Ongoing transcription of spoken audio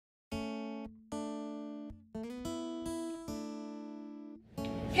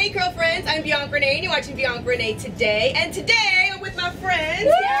Hey girlfriends, I'm Bianca Renee and you're watching Bianca Renee Today. And today I'm with my friends.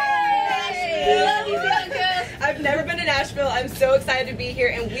 Yay! Love you, Bianca. I've never been to Nashville. I'm so excited to be here,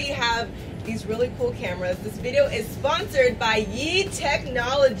 and we have these really cool cameras. This video is sponsored by YI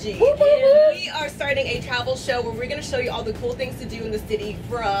Technology. And we are starting a travel show where we're going to show you all the cool things to do in the city,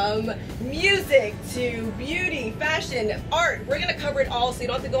 from music to beauty, fashion, art. We're going to cover it all so you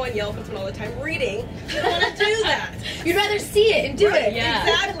don't have to go on Yelp and spend all the time reading. You don't want to do that. You'd rather see it and do it. Yeah.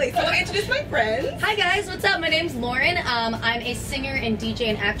 Exactly. So I'll introduce my friends. Hi guys, what's up? My name's Lauren. I'm a singer and DJ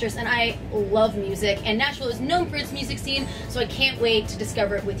and actress, and I love music. And Nashville is known for its music scene, so I can't wait to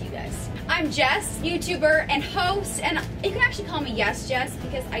discover it with you guys. I'm Jess, YouTuber and host, and you can actually call me Yes Jess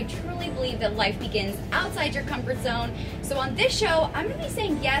because I truly believe that life begins outside your comfort zone. So on this show, I'm going to be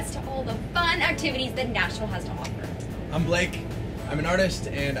saying yes to all the fun activities that Nashville has to offer. I'm Blake. I'm an artist,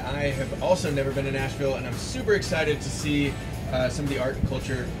 and I have also never been to Nashville, and I'm super excited to see some of the art and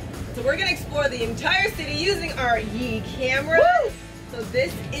culture. So we're going to explore the entire city using our YI cameras. Woo! So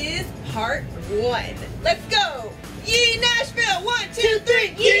this is part 1. Let's go! YI Nashville! 1, 2,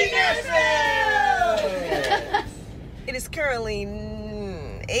 3! YI Nashville! It is currently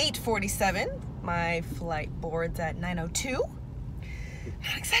 8:47. My flight board's at 9:02.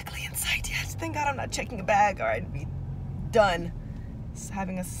 Not exactly in sight yet. Thank God I'm not checking a bag or I'd be done. Just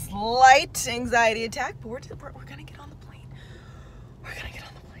having a slight anxiety attack, but we're gonna get on the plane. We're gonna get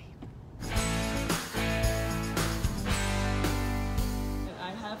on the plane. And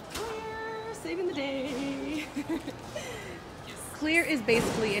I have Claire saving the day. Clear is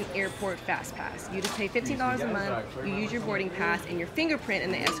basically an airport fast pass. You just pay $15 a month, you use your boarding pass and your fingerprint,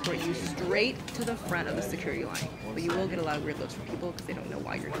 and they escort you straight to the front of the security line. But you will get a lot of weird looks from people because they don't know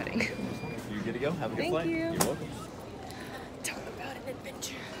why you're cutting. You good to go? Have a good Thank flight. you. You're welcome. Talk about an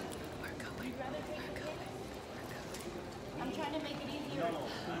adventure. We're going. I'm trying to make it easier.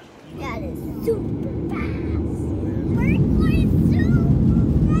 That is super fast. We're going super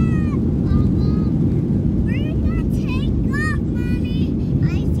fast. We're gonna take off, Mommy. I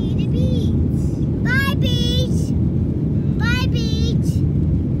see the beach. Bye, beach. Bye, beach.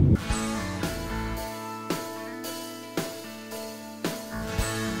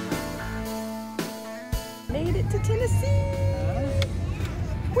 Made it to Tennessee.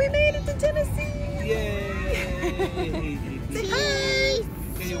 We made it to Tennessee. Yay! Say hi.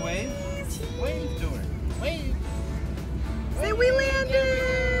 Can you wave? Wave to her. Wave. Say we landed.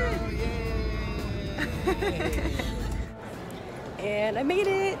 And I made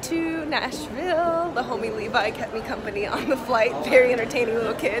it to Nashville. The homie Levi kept me company on the flight. Very entertaining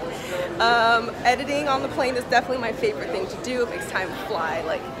little kid. Editing on the plane is definitely my favorite thing to do. It makes time fly.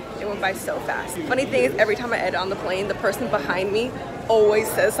 Like, it went by so fast. Funny thing is, every time I edit on the plane, the person behind me always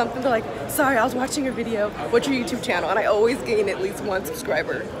says something. They're like, sorry, I was watching your video. What's your YouTube channel? And I always gain at least 1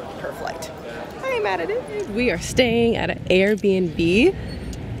 subscriber per flight. I ain't mad at it. We are staying at an Airbnb.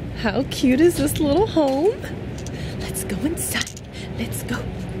 How cute is this little home? Let's go inside. Let's go.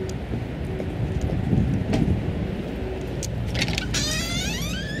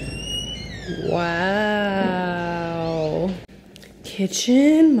 Wow.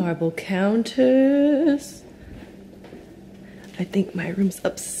 Kitchen, marble counters. I think my room's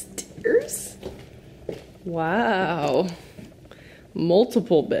upstairs. Wow.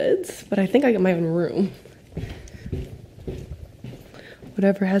 Multiple beds, but I think I got my own room.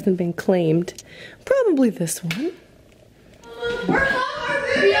 Whatever hasn't been claimed. Probably this one. We're home,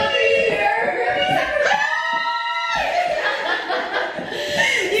 we're here.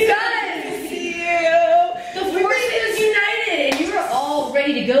 You guys, the force is united, and you are all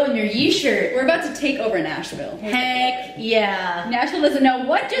ready to go in your YI shirt. We're about to take over Nashville. Heck yeah. Nashville doesn't know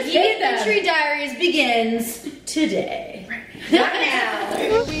what just YI hit them. Adventure Diaries begins today. Right now.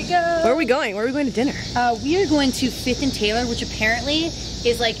 Here we go. Where are we going? Where are we going to dinner? We are going to Fifth and Taylor, which apparently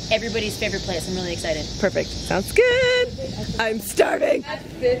is like everybody's favorite place. I'm really excited. Perfect. Sounds good. I'm starving. At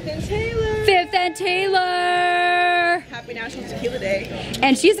Fifth and Taylor. Fifth and Taylor. Happy National Tequila Day.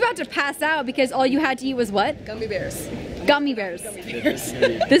 And she's about to pass out because all you had to eat was what? Gummy bears. Gummy bears. Gummy bears.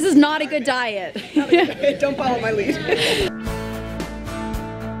 This is not a good diet. Don't follow my lead.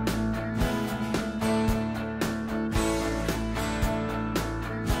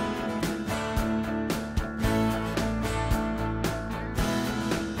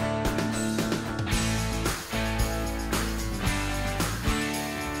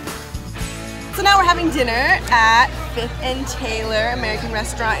 So now we're having dinner at Fifth and Taylor American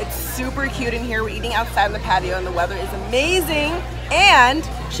restaurant. It's super cute in here. We're eating outside on the patio and the weather is amazing. And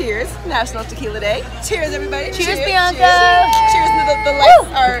cheers, National Tequila Day. Cheers, everybody. Cheers, Bianca. Cheers to the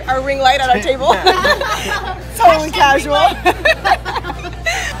lights, our ring light on our table. Totally casual.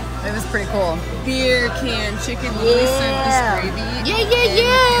 It was pretty cool. Beer can, chicken, literally served this gravy. Yeah.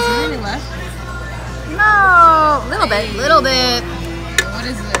 Is there any left? No, little bit. What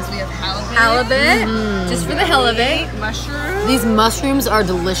is this? We have halibut. Halibut, just for the hell of it. Mushrooms. These mushrooms are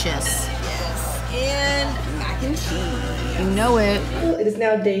delicious. And mac and cheese. You know it. It is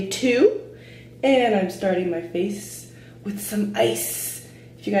now day 2, and I'm starting my face with some ice.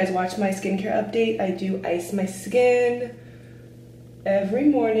 If you guys watch my skincare update, I do ice my skin every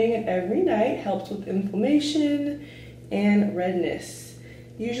morning and every night. Helps with inflammation and redness.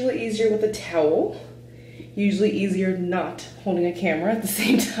 Usually easier with a towel. Usually easier not holding a camera at the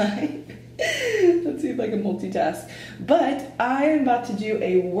same time. Let's see if I can multitask. But I am about to do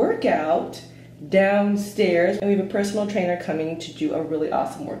a workout downstairs, and we have a personal trainer coming to do a really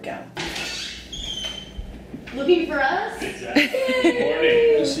awesome workout. Looking for us? Exactly. Morning.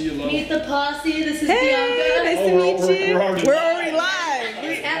 Good to see you, love. Meet the posse. This is Hey, Bianca. nice to meet you. We're already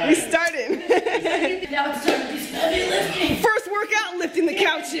live. We started. Now it's time to do some heavy lifting. First workout, lifting the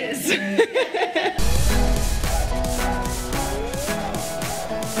couches.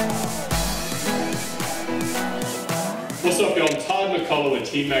 What's up, y'all? I'm Todd McCullough with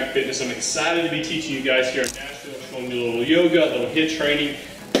Team Mac Fitness. I'm excited to be teaching you guys here in Nashville, showing you a little yoga, a little HIIT training.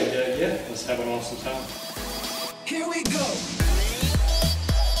 And yeah, let's have an awesome time. Here we go.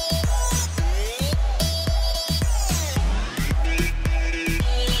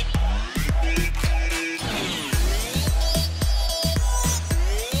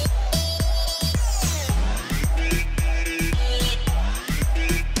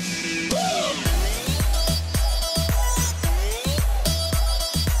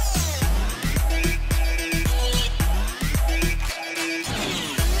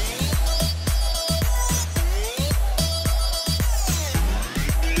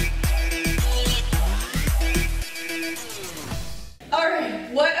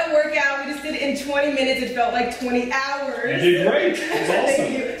 What a workout. We just did it in 20 minutes. It felt like 20 hours. You did great. It was awesome.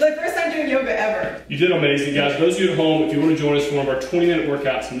 Thank you. It's my first time doing yoga ever. You did amazing, guys. Those of you at home, if you want to join us for one of our 20-minute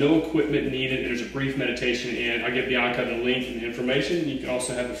workouts, no equipment needed. There's a brief meditation, and I'll give Bianca the link and the information. You can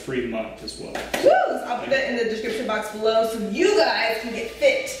also have a free month as well. Woo! So I'll put that in the description box below so you guys can get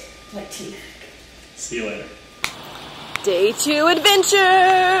fit like T. See you later. Day 2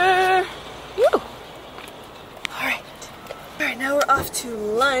 adventure. Woo! Alright, now we're off to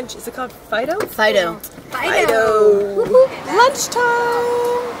lunch. Is it called Fido? Fido. Fido. Lunchtime.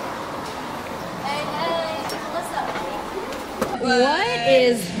 What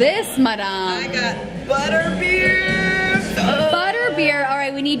is this, madame? I got butterbeer. Butterbeer. All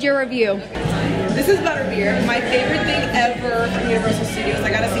right, we need your review. This is butterbeer. My favorite thing ever from Universal Studios.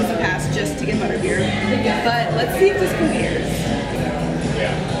 I got a season pass just to get butterbeer. But let's see if this compares.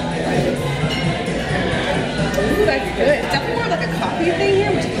 Ooh, that's good. It's definitely more like a coffee thing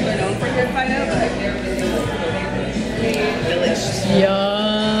here, which is what they're known for here at Fido, but delicious.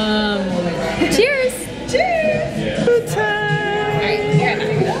 Yum. Cheers. Cheers. Food time.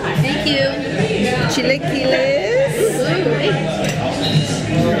 Thank you. Chilaquiles.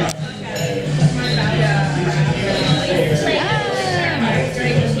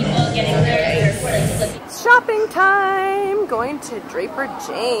 Shopping time. Going to Draper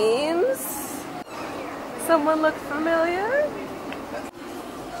James. Someone look familiar?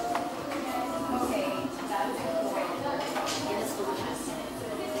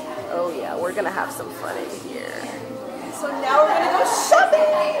 Oh yeah, we're gonna have some fun in here. So now we're gonna go shopping!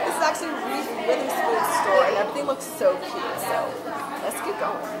 This is actually Reese Witherspoon's store and everything looks so cute, so let's get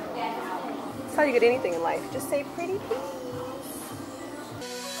going. That's how you get anything in life. Just say pretty please.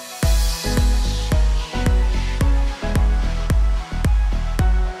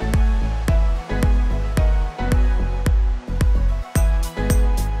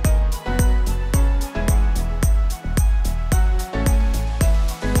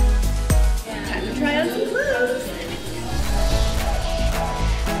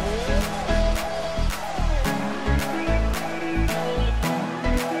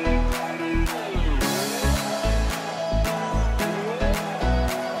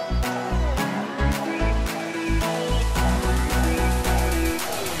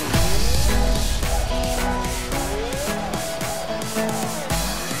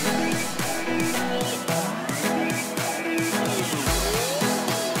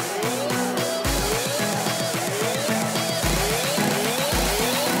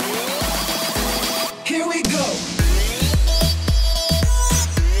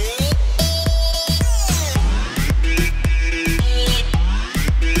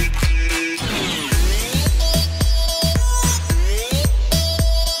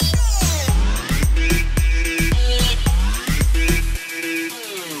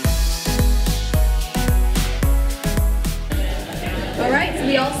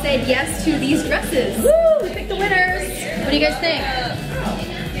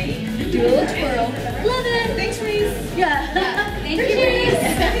 Do a little twirl. Love it. Thanks, Reese. Yeah. Thank you,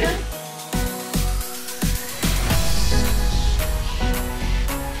 Reese.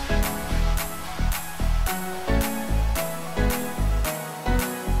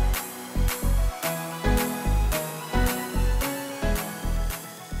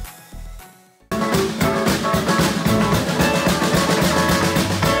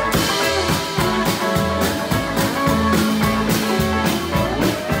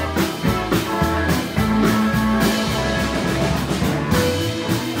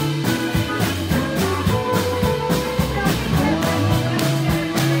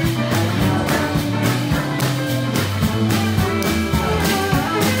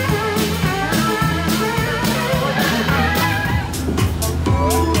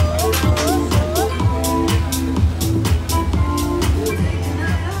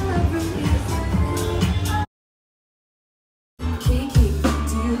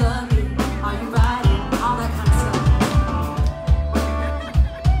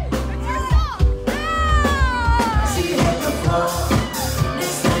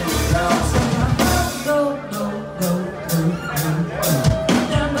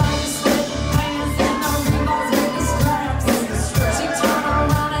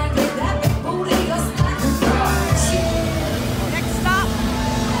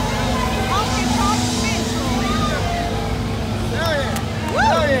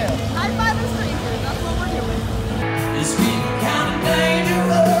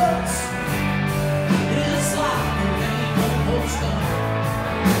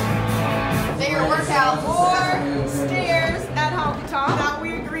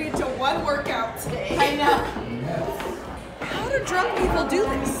 I know. How do drunk people do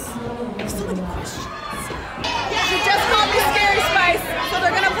this? There's so many questions. She just called me Scary Spice, so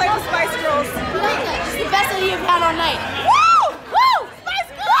they're gonna play the Spice Girls. It's the best idea you've had all night. Woo! Woo!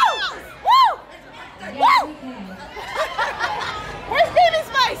 Spice Girls! Woo! Woo! Where's Baby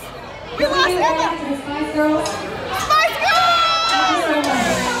Spice? We lost Emma. Spice Girls. Spice Girls!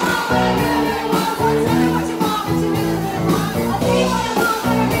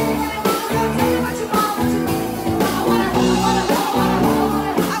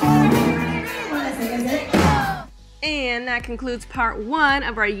 And that concludes part 1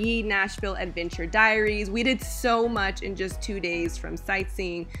 of our YI Nashville Adventure Diaries. We did so much in just 2 days, from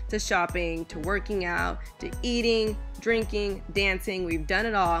sightseeing to shopping to working out to eating, drinking, dancing. We've done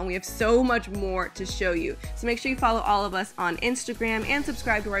it all, and we have so much more to show you. So make sure you follow all of us on Instagram and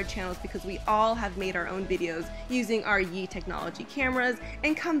subscribe to our channels, because we all have made our own videos using our YI technology cameras.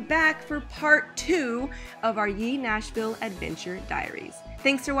 And come back for part 2 of our YI Nashville Adventure Diaries.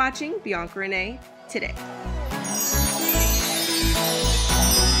 Thanks for watching Bianca Renee Today.